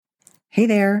Hey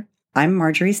there, I'm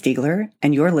Marjorie Stiegler,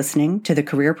 and you're listening to the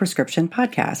Career Prescription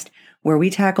Podcast, where we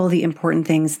tackle the important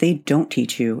things they don't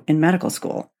teach you in medical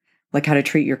school, like how to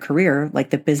treat your career like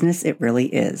the business it really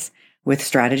is, with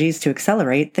strategies to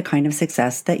accelerate the kind of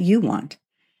success that you want.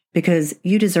 Because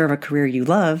you deserve a career you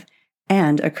love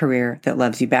and a career that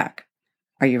loves you back.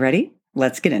 Are you ready?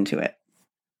 Let's get into it.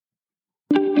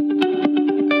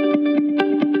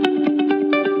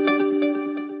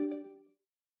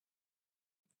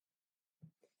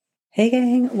 Hey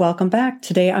gang, welcome back.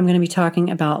 Today I'm going to be talking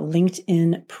about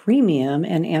LinkedIn Premium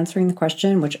and answering the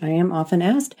question, which I am often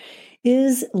asked,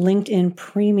 is LinkedIn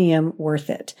Premium worth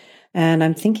it? And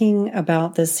I'm thinking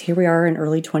about this. Here we are in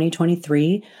early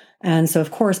 2023. And so,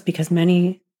 of course, because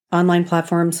many online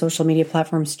platforms, social media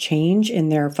platforms change in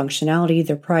their functionality,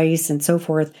 their price, and so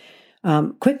forth,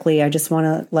 quickly, I just want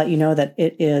to let you know that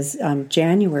it is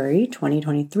January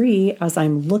 2023 as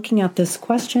I'm looking at this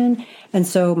question. And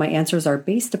so my answers are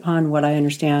based upon what I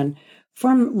understand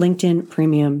from LinkedIn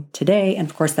Premium today. And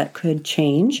of course, that could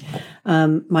change.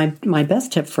 My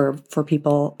best tip for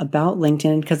people about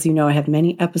LinkedIn, because I have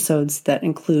many episodes that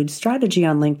include strategy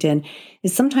on LinkedIn,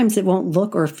 is sometimes it won't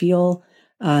look or feel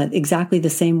exactly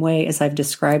the same way as I've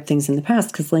described things in the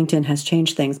past, because LinkedIn has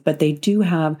changed things, but they do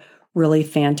have really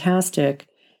fantastic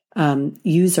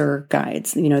user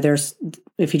guides. There's,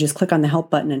 if you just click on the help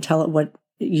button and tell it what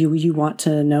you want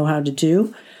to know how to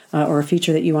do, or a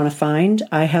feature that you want to find,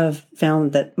 I have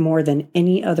found that more than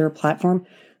any other platform,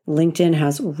 LinkedIn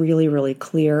has really, really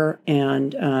clear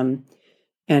and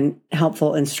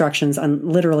helpful instructions on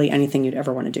literally anything you'd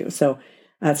ever want to do. So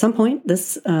at some point,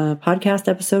 this podcast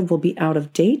episode will be out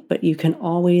of date, but you can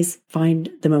always find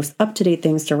the most up-to-date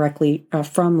things directly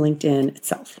from LinkedIn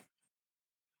itself.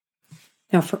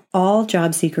 Now, for all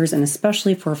job seekers, and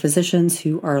especially for physicians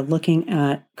who are looking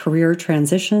at career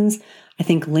transitions, I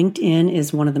think LinkedIn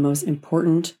is one of the most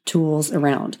important tools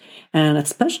around. And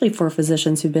especially for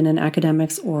physicians who've been in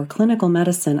academics or clinical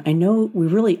medicine, I know we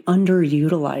really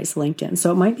underutilize LinkedIn.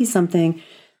 So it might be something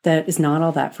that is not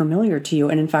all that familiar to you.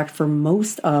 And in fact, for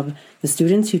most of the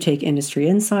students who take Industry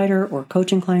Insider or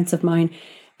coaching clients of mine,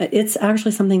 it's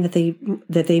actually something that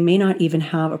they may not even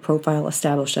have a profile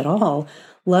established at all,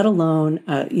 let alone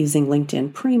using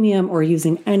LinkedIn Premium or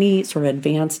using any sort of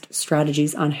advanced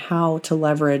strategies on how to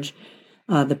leverage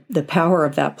the power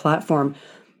of that platform.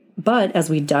 But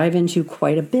as we dive into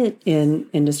quite a bit in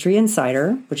Industry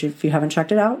Insider, which if you haven't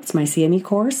checked it out, it's my CME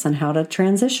course on how to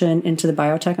transition into the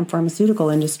biotech and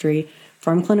pharmaceutical industry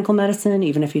from clinical medicine.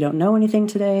 Even if you don't know anything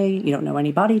today, you don't know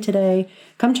anybody today,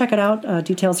 come check it out.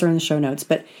 Details are in the show notes.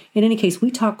 But in any case,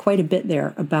 we talk quite a bit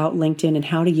there about LinkedIn and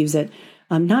how to use it,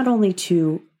 not only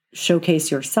to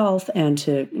showcase yourself and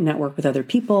to network with other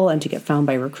people and to get found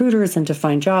by recruiters and to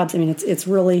find jobs. I mean, it's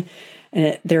really,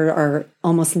 there are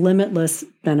almost limitless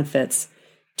benefits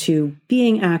to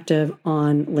being active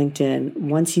on LinkedIn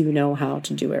once you know how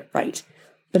to do it right.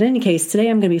 But in any case, today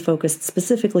I'm going to be focused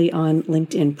specifically on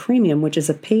LinkedIn Premium, which is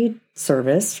a paid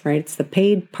service, right? It's the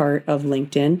paid part of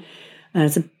LinkedIn. And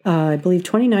it's, I believe,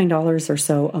 $29 or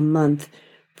so a month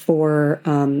for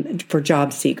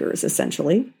job seekers,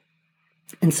 essentially.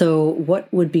 And so what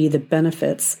would be the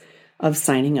benefits of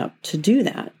signing up to do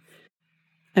that?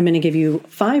 I'm going to give you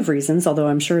 5 reasons, although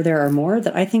I'm sure there are more,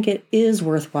 that I think it is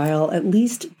worthwhile, at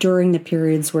least during the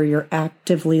periods where you're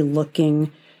actively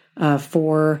looking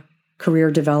for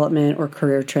career development or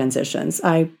career transitions.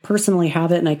 I personally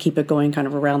have it and I keep it going kind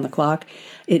of around the clock.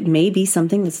 It may be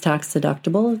something that's tax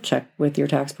deductible. Check with your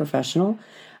tax professional.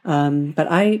 But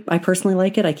I personally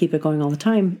like it. I keep it going all the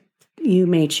time. You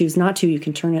may choose not to. You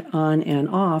can turn it on and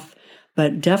off.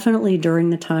 But definitely during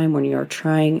the time when you're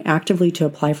trying actively to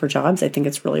apply for jobs, I think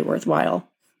it's really worthwhile.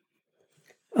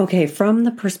 Okay, from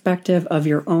the perspective of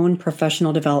your own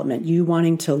professional development, you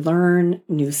wanting to learn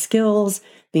new skills,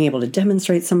 being able to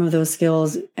demonstrate some of those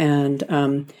skills, and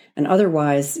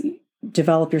otherwise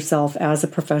develop yourself as a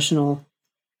professional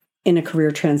in a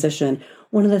career transition,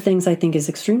 one of the things I think is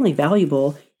extremely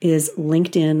valuable is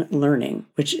LinkedIn Learning,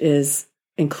 which is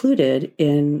included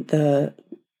in the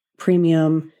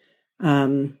premium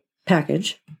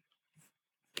package.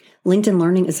 LinkedIn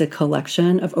Learning is a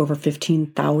collection of over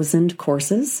 15,000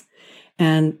 courses,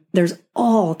 and there's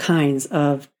all kinds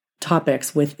of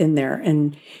topics within there.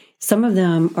 And some of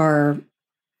them are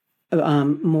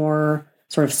more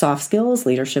sort of soft skills,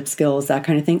 leadership skills, that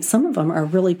kind of thing. Some of them are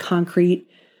really concrete,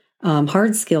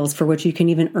 hard skills for which you can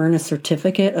even earn a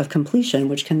certificate of completion,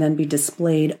 which can then be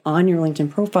displayed on your LinkedIn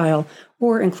profile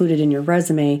or included in your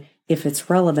resume if it's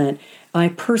relevant. I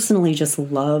personally just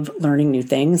love learning new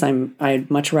things.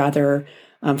 I'd much rather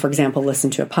for example, listen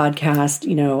to a podcast,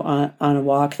 on a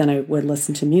walk, then I would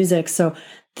listen to music. So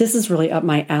this is really up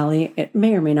my alley. It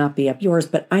may or may not be up yours,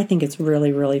 but I think it's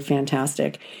really, really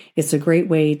fantastic. It's a great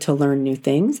way to learn new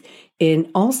things. And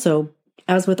also,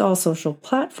 as with all social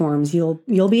platforms, you'll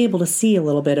be able to see a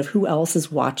little bit of who else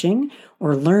is watching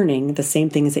or learning the same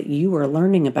things that you are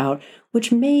learning about,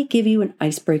 which may give you an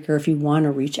icebreaker if you want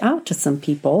to reach out to some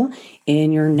people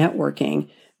in your networking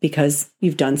because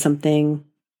you've done something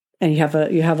and you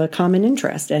have a common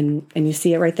interest and you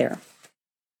see it right there.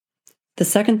 The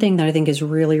second thing that I think is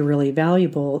really, really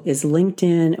valuable is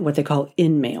LinkedIn, what they call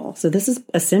InMail. So this is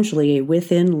essentially a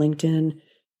within LinkedIn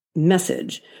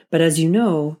message. But as you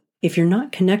know, if you're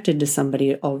not connected to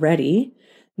somebody already,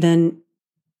 then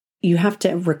you have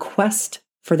to request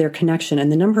for their connection.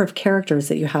 And the number of characters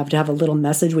that you have to have a little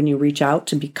message when you reach out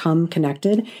to become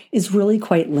connected is really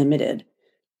quite limited.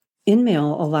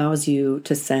 InMail allows you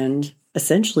to send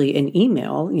essentially an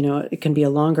email. It can be a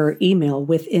longer email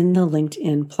within the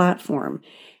LinkedIn platform.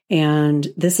 And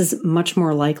this is much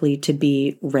more likely to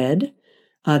be read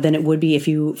than it would be if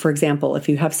you, for example, if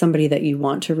you have somebody that you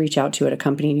want to reach out to at a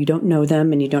company and you don't know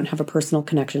them and you don't have a personal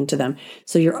connection to them.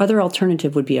 So your other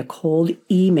alternative would be a cold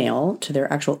email to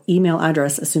their actual email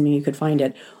address, assuming you could find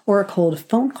it, or a cold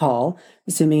phone call,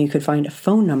 assuming you could find a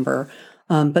phone number.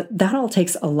 But that all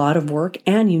takes a lot of work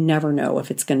and you never know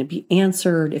if it's going to be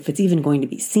answered, if it's even going to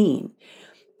be seen.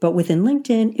 But within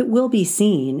LinkedIn, it will be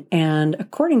seen. And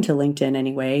according to LinkedIn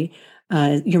anyway,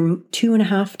 you're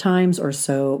 2.5 times or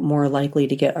so more likely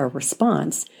to get a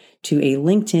response to a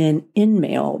LinkedIn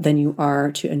InMail than you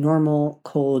are to a normal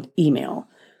cold email.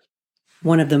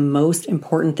 One of the most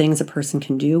important things a person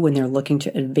can do when they're looking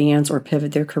to advance or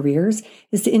pivot their careers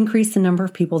is to increase the number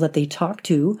of people that they talk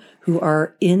to who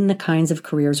are in the kinds of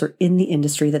careers or in the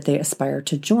industry that they aspire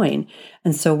to join.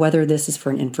 And so whether this is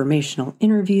for an informational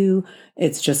interview,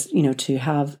 it's just, to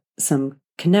have some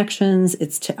connections,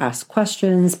 it's to ask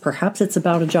questions, perhaps it's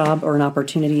about a job or an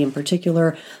opportunity in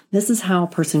particular. This is how a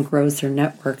person grows their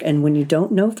network. And when you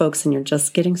don't know folks and you're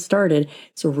just getting started,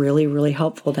 it's really, really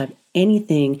helpful to have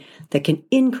anything that can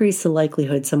increase the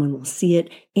likelihood someone will see it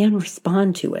and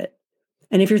respond to it.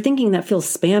 And if you're thinking that feels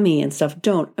spammy and stuff,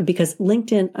 don't, because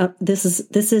LinkedIn,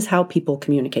 this is how people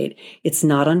communicate. It's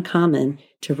not uncommon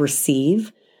to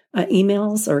receive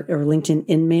emails or LinkedIn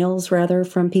InMails rather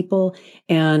from people.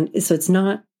 And so it's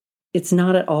not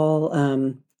at all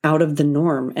out of the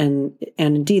norm. And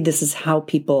indeed, this is how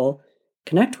people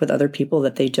connect with other people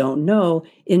that they don't know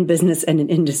in business and in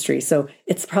industry. So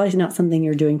it's probably not something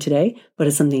you're doing today, but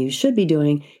it's something you should be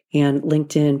doing. And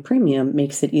LinkedIn Premium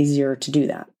makes it easier to do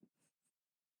that.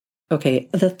 Okay,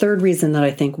 the third reason that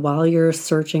I think while you're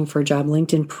searching for a job,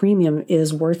 LinkedIn Premium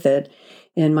is worth it,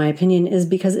 in my opinion, is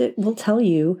because it will tell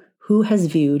you who has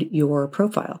viewed your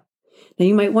profile. Now,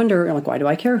 you might wonder, why do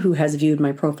I care who has viewed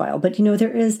my profile? But,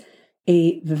 there is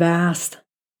a vast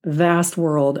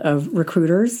world of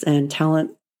recruiters and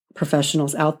talent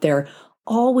professionals out there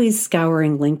always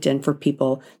scouring LinkedIn for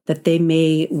people that they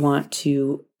may want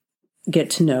to get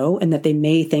to know and that they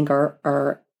may think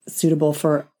are suitable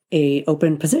for a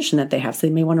open position that they have. So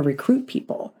they may want to recruit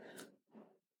people.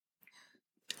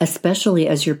 Especially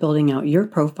as you're building out your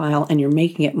profile and you're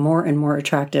making it more and more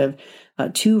attractive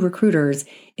to recruiters,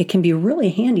 it can be really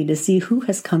handy to see who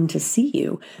has come to see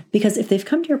you. Because if they've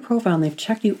come to your profile and they've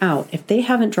checked you out, if they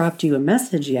haven't dropped you a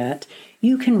message yet,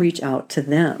 you can reach out to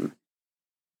them.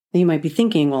 And you might be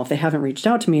thinking, well, if they haven't reached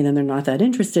out to me, then they're not that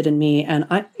interested in me. And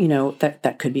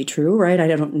that could be true, right? I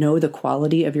don't know the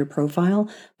quality of your profile,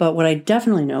 but what I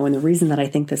definitely know, and the reason that I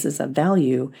think this is of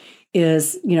value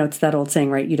is, it's that old saying,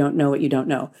 right? You don't know what you don't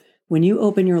know. When you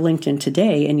open your LinkedIn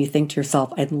today and you think to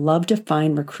yourself, I'd love to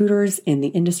find recruiters in the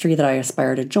industry that I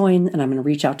aspire to join, and I'm going to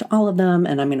reach out to all of them,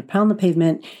 and I'm going to pound the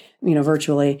pavement,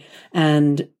 virtually,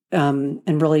 and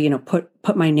really,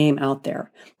 put my name out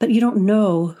there. But you don't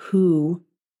know who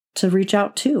to reach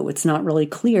out to. It's not really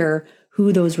clear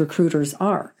who those recruiters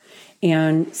are.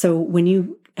 And so when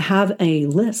you have a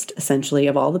list essentially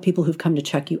of all the people who've come to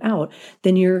check you out,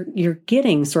 then you're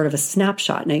getting sort of a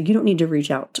snapshot. Now, you don't need to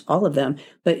reach out to all of them,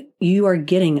 but you are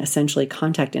getting essentially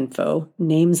contact info,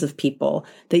 names of people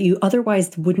that you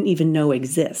otherwise wouldn't even know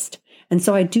exist. And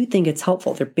so I do think it's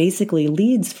helpful. They're basically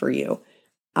leads for you.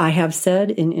 I have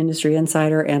said in Industry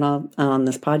Insider and on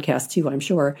this podcast too, I'm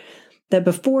sure, that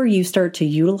before you start to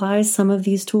utilize some of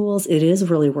these tools, it is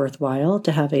really worthwhile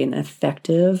to have an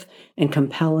effective and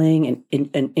compelling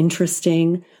and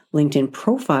interesting LinkedIn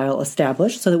profile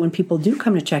established so that when people do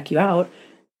come to check you out,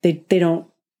 they don't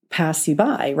pass you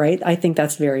by, right? I think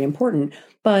that's very important.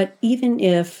 But even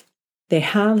if they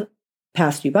have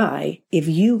passed you by, if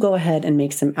you go ahead and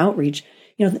make some outreach,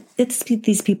 it's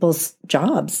these people's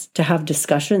jobs to have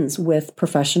discussions with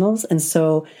professionals. And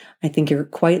so I think you're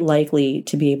quite likely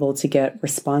to be able to get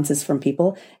responses from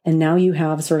people. And now you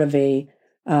have sort of an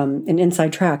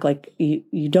inside track, like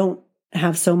you don't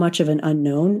have so much of an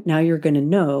unknown. Now you're going to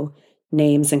know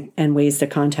names and ways to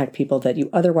contact people that you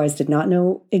otherwise did not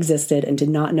know existed and did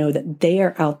not know that they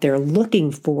are out there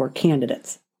looking for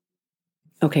candidates.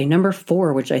 Okay, number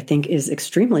 4, which I think is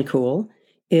extremely cool,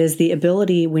 is the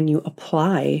ability when you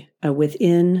apply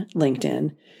within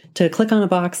LinkedIn to click on a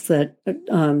box that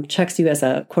checks you as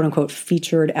a quote unquote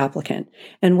featured applicant.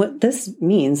 And what this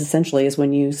means essentially is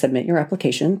when you submit your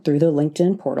application through the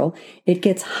LinkedIn portal, it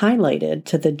gets highlighted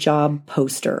to the job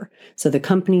poster. So the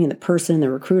company and the person, the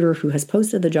recruiter who has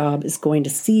posted the job is going to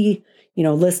see, a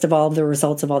list of all of the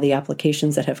results of all the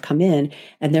applications that have come in,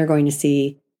 and they're going to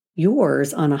see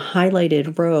yours on a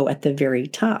highlighted row at the very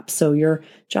top. So your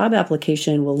job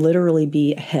application will literally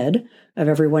be ahead of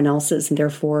everyone else's and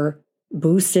therefore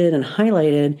boosted and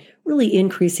highlighted, really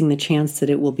increasing the chance that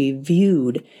it will be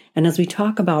viewed. And as we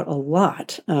talk about a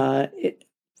lot,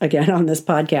 again, on this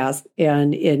podcast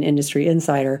and in Industry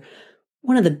Insider,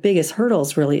 one of the biggest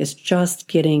hurdles really is just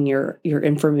getting your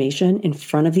information in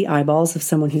front of the eyeballs of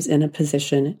someone who's in a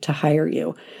position to hire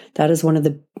you. That is one of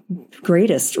the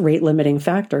greatest rate limiting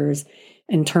factors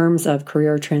in terms of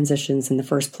career transitions in the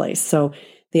first place. So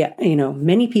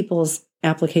many people's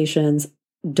applications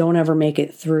don't ever make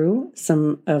it through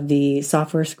some of the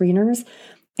software screeners.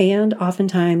 And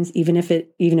oftentimes, even if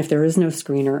there is no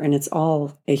screener and it's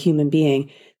all a human being,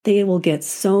 they will get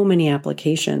so many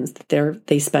applications that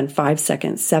they spend 5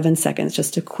 seconds, 7 seconds,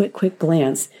 just a quick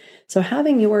glance. So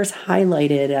having yours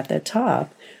highlighted at the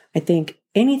top, I think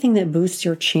anything that boosts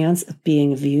your chance of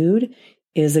being viewed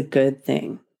is a good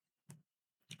thing.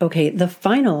 Okay, the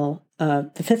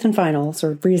fifth and final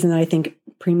sort of reason that I think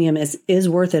premium is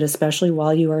worth it, especially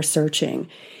while you are searching,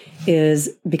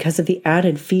 is because of the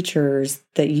added features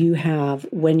that you have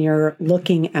when you're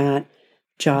looking at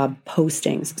job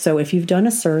postings. So if you've done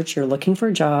a search, you're looking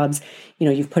for jobs,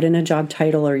 you've put in a job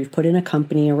title or you've put in a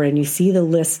company and you see the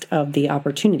list of the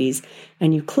opportunities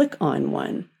and you click on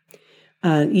one,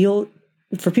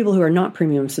 for people who are not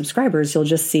premium subscribers, you'll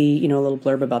just see, a little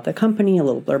blurb about the company, a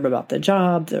little blurb about the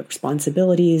job, the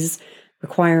responsibilities,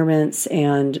 requirements,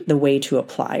 and the way to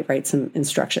apply, right? Some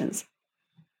instructions.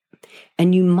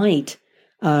 And you might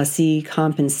see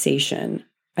compensation.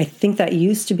 I think that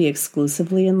used to be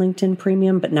exclusively in LinkedIn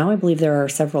Premium, but now I believe there are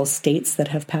several states that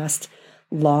have passed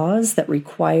laws that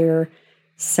require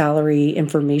salary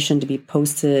information to be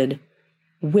posted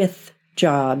with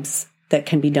jobs that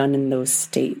can be done in those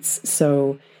states.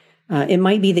 So it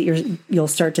might be that you'll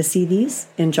start to see these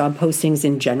in job postings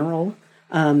in general.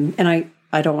 And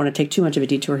I don't want to take too much of a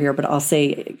detour here, but I'll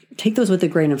say take those with a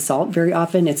grain of salt. Very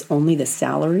often it's only the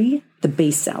salary, the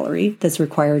base salary, that's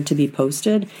required to be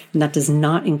posted. And that does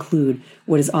not include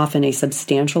what is often a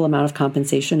substantial amount of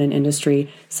compensation in industry,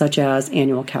 such as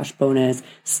annual cash bonus,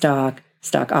 stock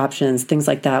options, things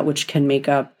like that, which can make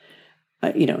up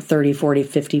 30, 40,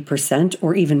 50%,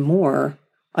 or even more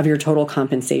of your total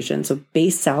compensation. So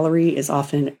base salary is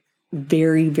often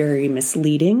very, very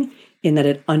misleading in that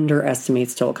it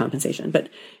underestimates total compensation. But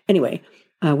anyway,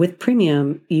 with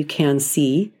premium, you can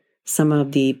see some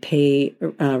of the pay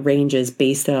ranges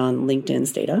based on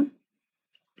LinkedIn's data.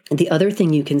 And the other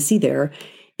thing you can see there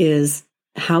is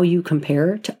how you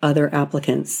compare to other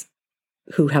applicants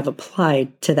who have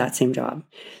applied to that same job.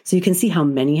 So you can see how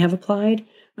many have applied,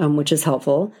 which is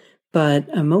helpful.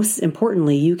 But most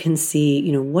importantly, you can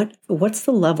see, what's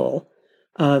the level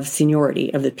of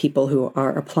seniority of the people who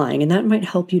are applying. And that might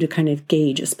help you to kind of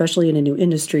gauge, especially in a new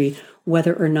industry,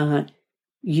 whether or not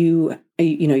you're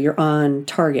on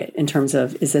target in terms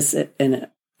of, is this an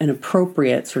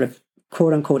appropriate sort of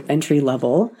quote unquote entry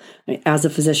level? I mean, as a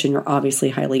physician, you're obviously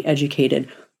highly educated,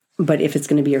 but if it's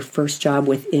going to be your first job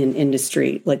within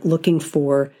industry, like looking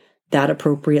for that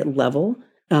appropriate level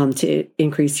to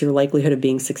increase your likelihood of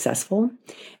being successful.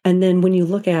 And then when you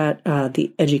look at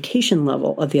the education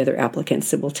level of the other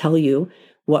applicants, it will tell you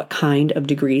what kind of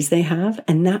degrees they have.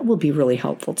 And that will be really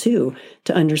helpful too,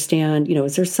 to understand,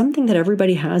 is there something that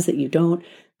everybody has that you don't?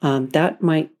 That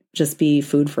might just be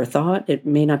food for thought. It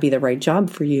may not be the right job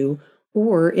for you,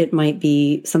 or it might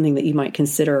be something that you might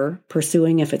consider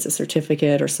pursuing if it's a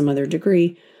certificate or some other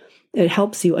degree. It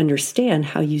helps you understand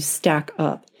how you stack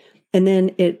up. And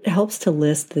then it helps to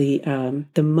list the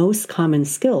most common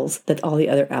skills that all the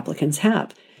other applicants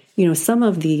have. Some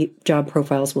of the job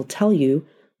profiles will tell you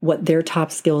what their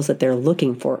top skills that they're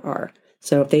looking for are.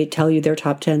 So if they tell you their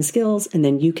top 10 skills, and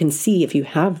then you can see if you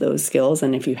have those skills,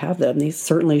 and if you have them, they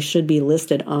certainly should be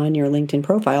listed on your LinkedIn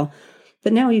profile.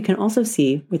 But now you can also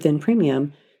see within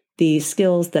Premium the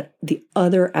skills that the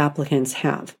other applicants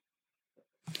have.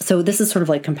 So this is sort of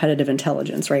like competitive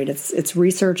intelligence, right? It's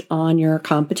research on your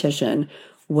competition.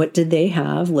 What did they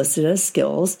have listed as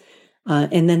skills?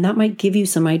 And then that might give you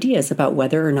some ideas about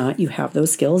whether or not you have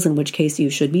those skills, in which case you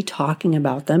should be talking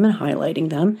about them and highlighting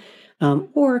them,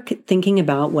 or thinking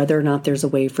about whether or not there's a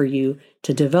way for you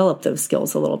to develop those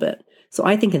skills a little bit. So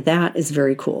I think that is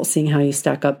very cool. Seeing how you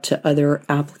stack up to other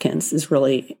applicants is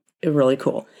really, really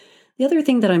cool. The other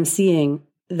thing that I'm seeing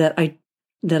that I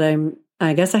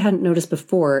guess I hadn't noticed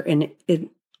before, and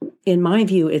in my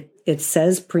view, it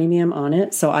says Premium on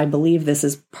it. So I believe this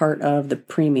is part of the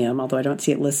Premium, although I don't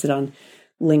see it listed on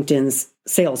LinkedIn's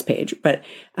sales page. But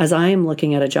as I am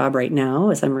looking at a job right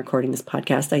now, as I'm recording this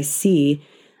podcast, I see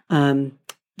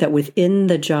that within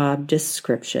the job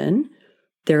description,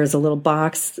 there is a little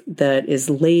box that is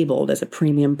labeled as a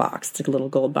premium box. It's like a little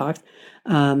gold box.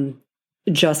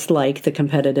 Just like the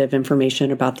competitive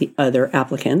information about the other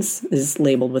applicants is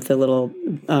labeled with a little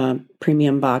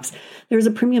premium box. There's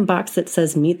a premium box that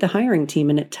says meet the hiring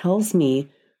team, and it tells me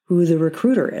who the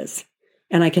recruiter is.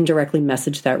 And I can directly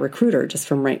message that recruiter just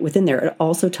from right within there. It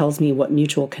also tells me what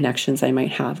mutual connections I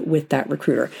might have with that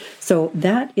recruiter. So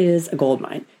that is a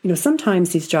goldmine.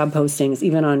 Sometimes these job postings,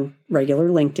 even on regular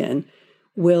LinkedIn,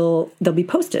 they'll be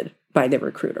posted by the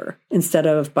recruiter instead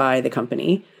of by the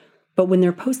company. But when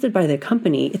they're posted by the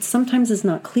company, it sometimes is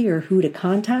not clear who to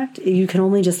contact. You can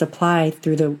only just apply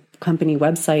through the company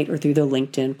website or through the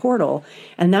LinkedIn portal.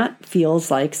 And that feels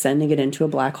like sending it into a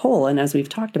black hole. And as we've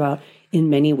talked about, in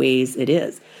many ways it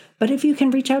is. But if you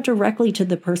can reach out directly to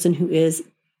the person who is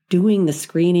doing the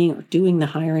screening or doing the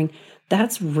hiring,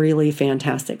 that's really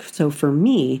fantastic. So for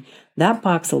me, that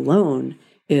box alone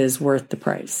is worth the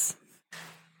price.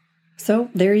 So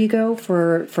there you go.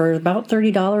 For about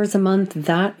 $30 a month,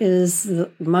 that is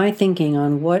my thinking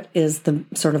on what is the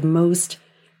sort of most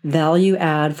value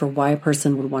add for why a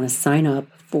person would want to sign up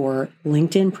for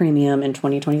LinkedIn Premium in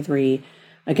 2023.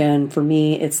 Again, for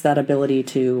me, it's that ability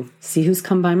to see who's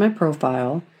come by my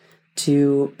profile,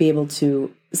 to be able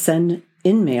to send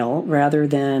in mail rather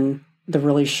than the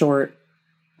really short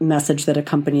message that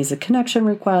accompanies a connection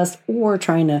request, or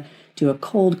trying to do a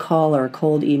cold call or a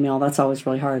cold email. That's always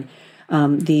really hard.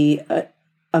 The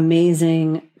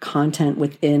amazing content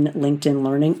within LinkedIn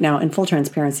Learning. Now, in full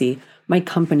transparency, my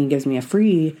company gives me a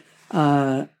free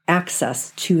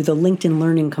access to the LinkedIn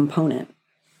Learning component,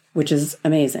 which is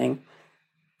amazing.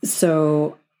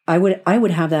 So I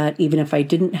would have that even if I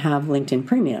didn't have LinkedIn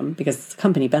Premium, because it's a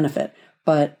company benefit.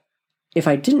 But if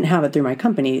I didn't have it through my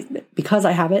company, because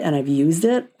I have it and I've used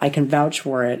it, I can vouch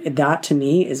for it. That to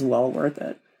me is well worth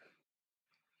it.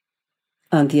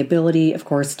 The ability, of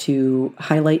course, to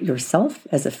highlight yourself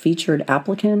as a featured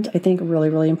applicant, I think really,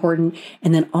 really important.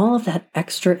 And then all of that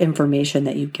extra information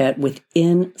that you get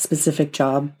within specific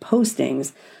job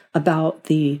postings about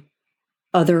the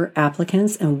other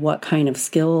applicants and what kind of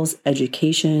skills,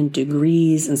 education,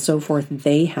 degrees, and so forth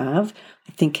they have,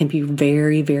 I think can be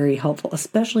very, very helpful,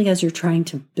 especially as you're trying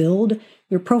to build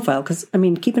your profile. Because,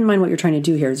 keep in mind what you're trying to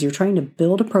do here is you're trying to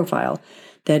build a profile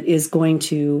that is going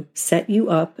to set you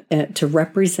up to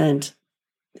represent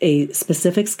a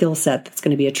specific skill set that's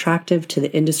going to be attractive to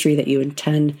the industry that you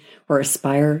intend or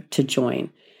aspire to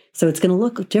join. So it's going to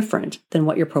look different than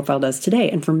what your profile does today.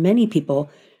 And for many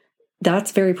people,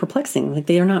 that's very perplexing. Like,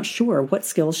 they are not sure, what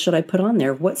skills should I put on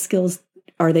there? What skills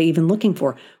are they even looking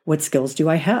for? What skills do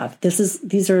I have?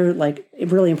 These are like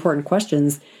really important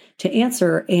questions to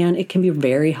answer. And it can be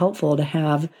very helpful to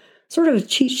have sort of a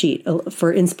cheat sheet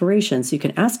for inspiration. So you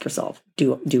can ask yourself,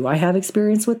 do I have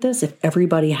experience with this? If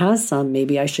everybody has some,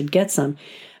 maybe I should get some.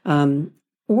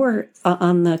 Or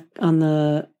on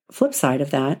the flip side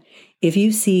of that, if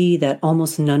you see that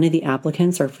almost none of the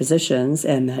applicants are physicians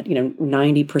and that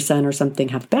 90% or something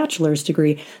have a bachelor's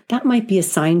degree, that might be a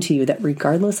sign to you that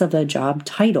regardless of the job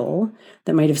title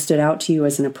that might have stood out to you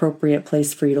as an appropriate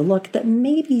place for you to look, that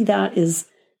maybe that is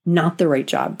not the right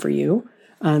job for you.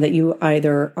 That you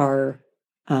either are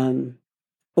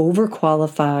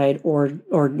overqualified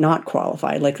or not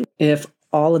qualified. Like, if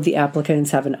all of the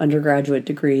applicants have an undergraduate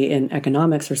degree in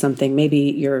economics or something,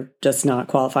 maybe you're just not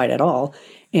qualified at all.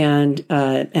 And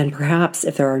perhaps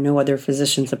if there are no other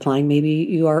physicians applying, maybe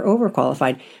you are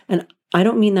overqualified. And I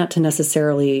don't mean that to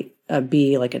necessarily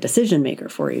be like a decision maker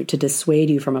for you, to dissuade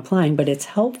you from applying, but it's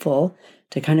helpful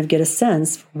to kind of get a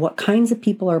sense for what kinds of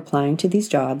people are applying to these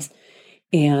jobs.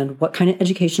 And what kind of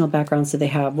educational backgrounds do they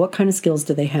have? What kind of skills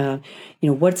do they have?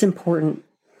 What's important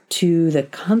to the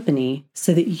company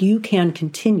so that you can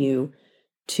continue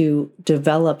to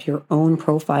develop your own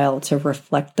profile to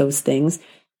reflect those things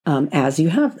as you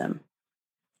have them.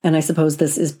 And I suppose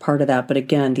this is part of that. But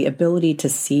again, the ability to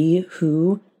see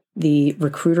who the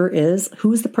recruiter is,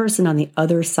 who's the person on the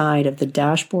other side of the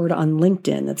dashboard on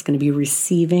LinkedIn that's going to be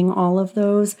receiving all of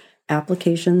those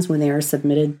applications when they are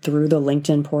submitted through the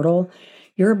LinkedIn portal.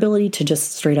 Your ability to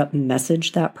just straight up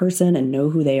message that person and know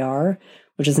who they are,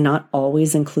 which is not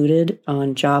always included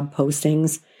on job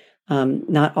postings,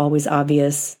 not always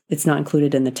obvious. It's not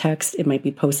included in the text. It might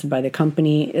be posted by the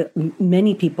company.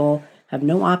 Many people have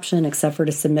no option except for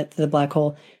to submit to the black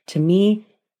hole. To me,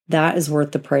 that is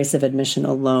worth the price of admission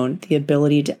alone. The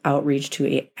ability to outreach to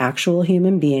an actual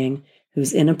human being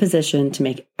who's in a position to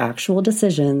make actual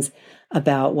decisions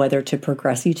about whether to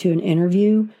progress you to an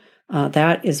interview,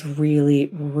 that is really,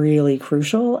 really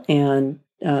crucial. And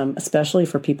especially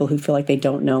for people who feel like they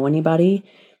don't know anybody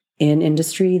in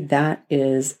industry, that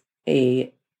is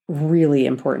a really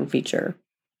important feature.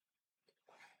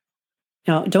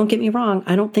 Now, don't get me wrong.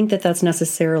 I don't think that that's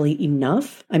necessarily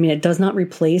enough. I mean, it does not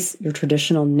replace your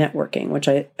traditional networking, which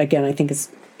I think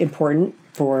is important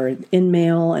for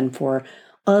InMail and for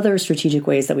other strategic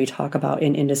ways that we talk about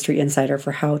in Industry Insider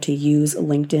for how to use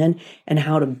LinkedIn and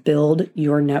how to build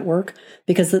your network.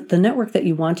 Because the network that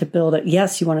you want to build,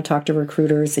 yes, you want to talk to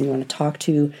recruiters and you want to talk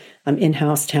to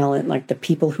in-house talent, like the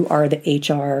people who are the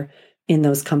HR in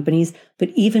those companies. But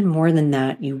even more than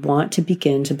that, you want to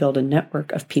begin to build a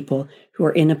network of people who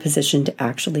are in a position to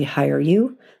actually hire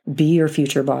you, be your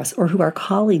future boss, or who are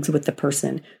colleagues with the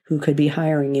person who could be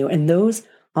hiring you. And those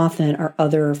often are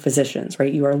other physicians,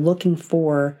 right? You are looking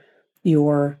for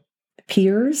your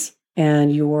peers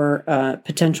and your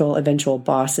potential eventual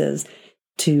bosses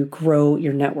to grow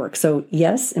your network. So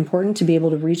yes, important to be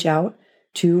able to reach out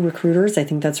to recruiters. I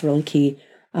think that's really key.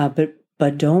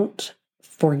 But don't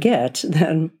forget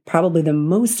that probably the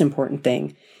most important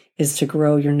thing is to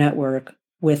grow your network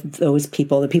with those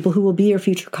people, the people who will be your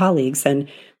future colleagues. And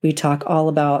we talk all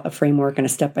about a framework and a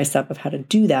step-by-step of how to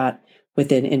do that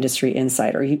within Industry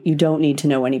Insider. You don't need to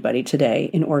know anybody today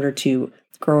in order to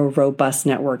grow a robust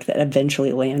network that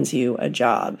eventually lands you a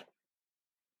job.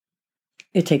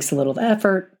 It takes a little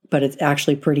effort, but it's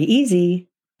actually pretty easy,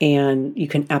 and you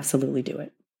can absolutely do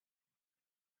it.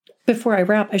 Before I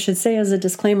wrap, I should say as a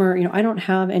disclaimer, I don't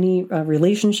have any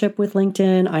relationship with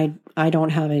LinkedIn. I don't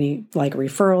have any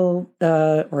referral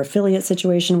or affiliate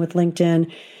situation with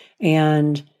LinkedIn.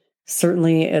 And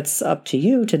certainly it's up to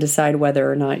you to decide whether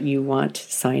or not you want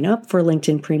to sign up for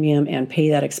LinkedIn Premium and pay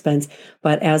that expense.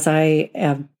 But as I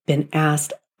have been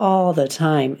asked all the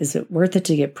time, is it worth it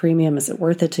to get premium? Is it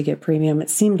worth it to get premium?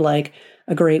 It seemed like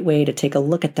a great way to take a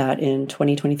look at that in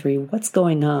 2023. What's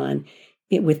going on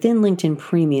within LinkedIn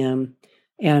Premium,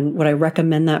 and would I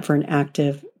recommend that for an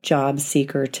active job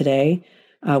seeker today?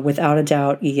 Without a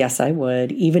doubt, yes, I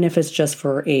would, even if it's just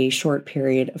for a short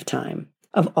period of time.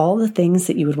 Of all the things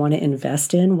that you would want to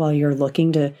invest in while you're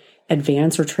looking to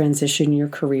advance or transition your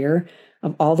career,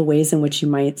 of all the ways in which you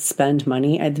might spend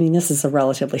money, I mean, this is a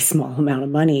relatively small amount of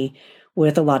money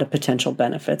with a lot of potential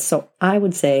benefits. So I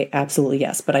would say absolutely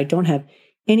yes, but I don't have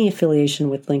any affiliation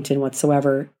with LinkedIn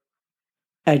whatsoever.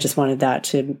 I just wanted that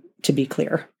to be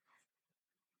clear.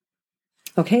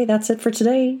 Okay, that's it for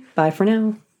today. Bye for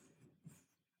now.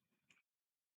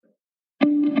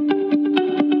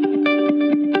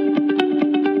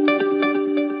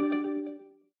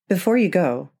 Before you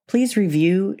go, please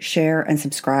review, share, and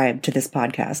subscribe to this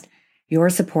podcast. Your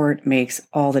support makes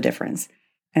all the difference,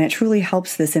 and it truly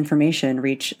helps this information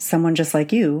reach someone just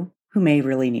like you who may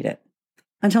really need it.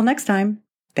 Until next time,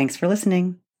 thanks for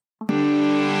listening.